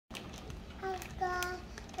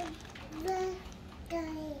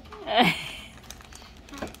Hi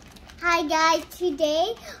guys,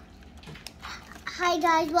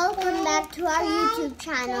 welcome back to our YouTube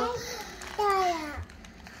channel.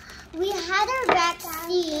 We had our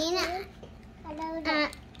vaccine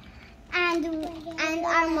and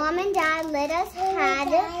our mom and dad let us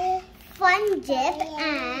had fun dip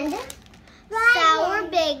and sour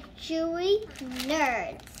baked chewy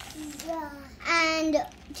nerds. And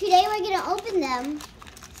today we're gonna open them.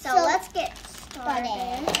 So let's get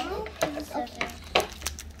started.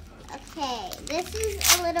 Okay, this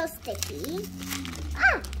is a little sticky.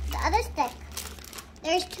 The other stick.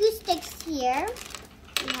 There's two sticks here.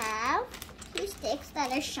 We have two sticks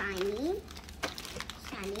that are shiny.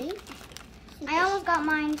 I almost got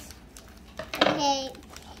mine. Okay,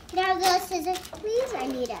 can I have those scissors, please? I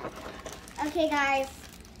need it. Okay, guys.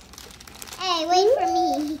 Hey, wait for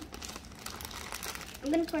me.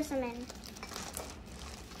 I'm gonna pour some in.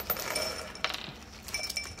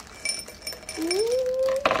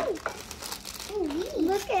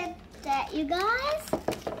 Look at that, you guys.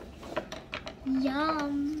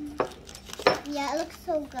 Yum. Yeah, it looks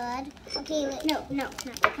so good. Okay, wait. No,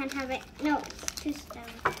 I can't have it. No, it's too sour.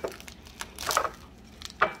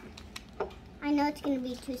 I know it's gonna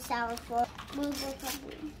be too sour for. We'll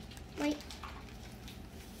probably. Wait.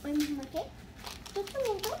 Okay. Just a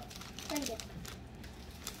little. Very good.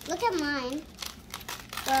 Look at mine.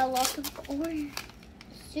 Got a lot of orange.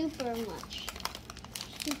 Super much.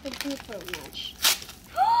 Super duper much.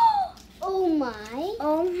 Oh my.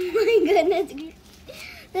 Oh my goodness.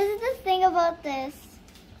 This is the thing about this.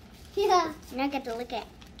 Yeah. Now I get to lick it.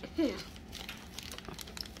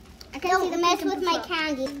 I can't see the mess with my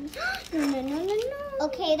candy. No.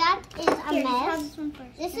 Okay, that is a mess. This one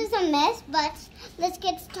first. This is a mess, but let's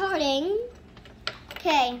get starting.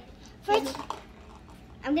 Okay. First,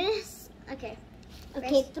 I'm gonna. Okay.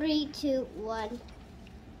 Okay, 3, 2, 1.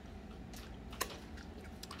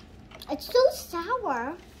 It's so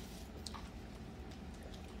sour.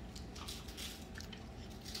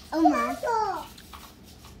 Oh my.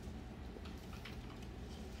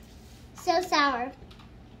 So sour.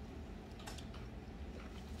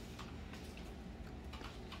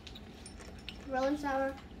 Rolling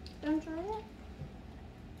sour. Don't try it.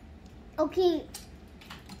 Okay.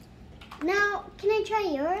 Now, can I try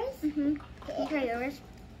yours? Mm-hmm. You try yours.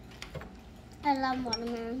 I love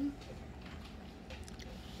watermelon.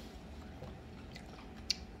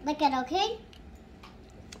 Lick it, okay?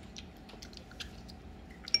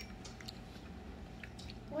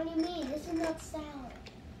 What do you mean? This is not sour.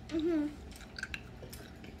 Mm-hmm.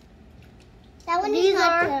 That one These is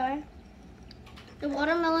not are- sour. The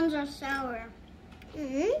watermelons are sour.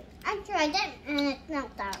 Mm-hmm. I tried it and it's not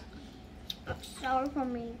sour. It's sour for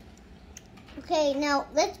me. Okay, now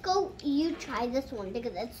let's go. You try this one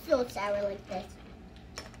because it's so sour like this.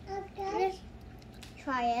 Okay.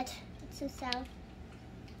 Try it. It's so sour.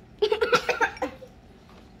 Is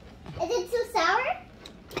it so sour?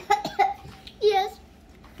 Yes.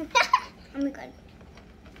 Oh my god.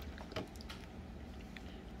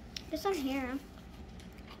 This one here.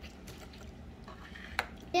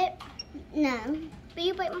 No. But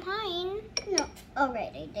you bite mine. No. All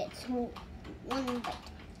right, I did. So one bite.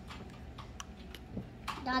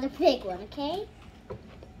 Not a big one, okay?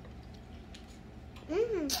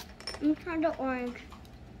 I'm trying the orange.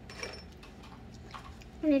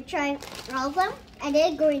 I'm gonna try all of them. I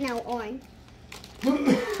did green, now orange.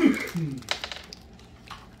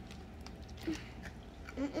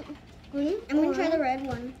 Green. I'm gonna try the red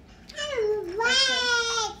one.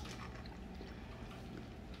 Red.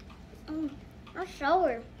 Oh, that's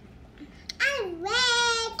sour.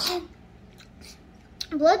 Red.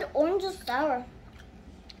 Blood orange is sour.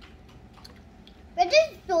 Red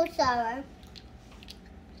is so sour.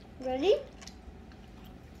 Ready?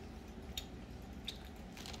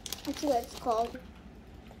 Let's see what it's called.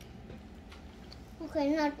 Okay,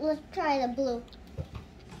 now let's try the blue.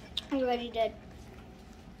 I already did.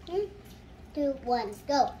 3, 2, 1,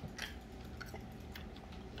 go.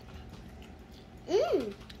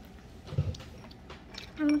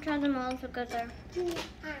 I'm gonna try them all together.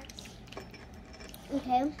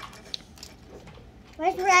 Okay.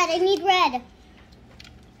 Where's red? I need red.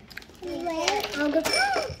 Red.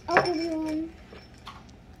 I'll give you one.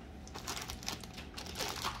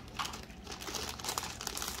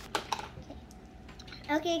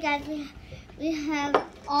 Okay, guys, we have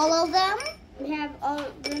all of them. We have all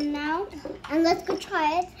of them now. And let's go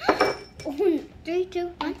try it. 3,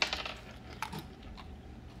 2, 1.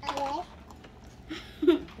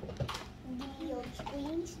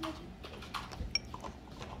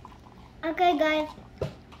 Okay, guys.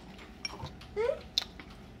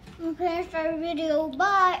 I'm finished our video.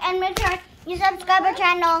 Bye. And make sure you subscribe our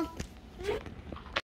channel.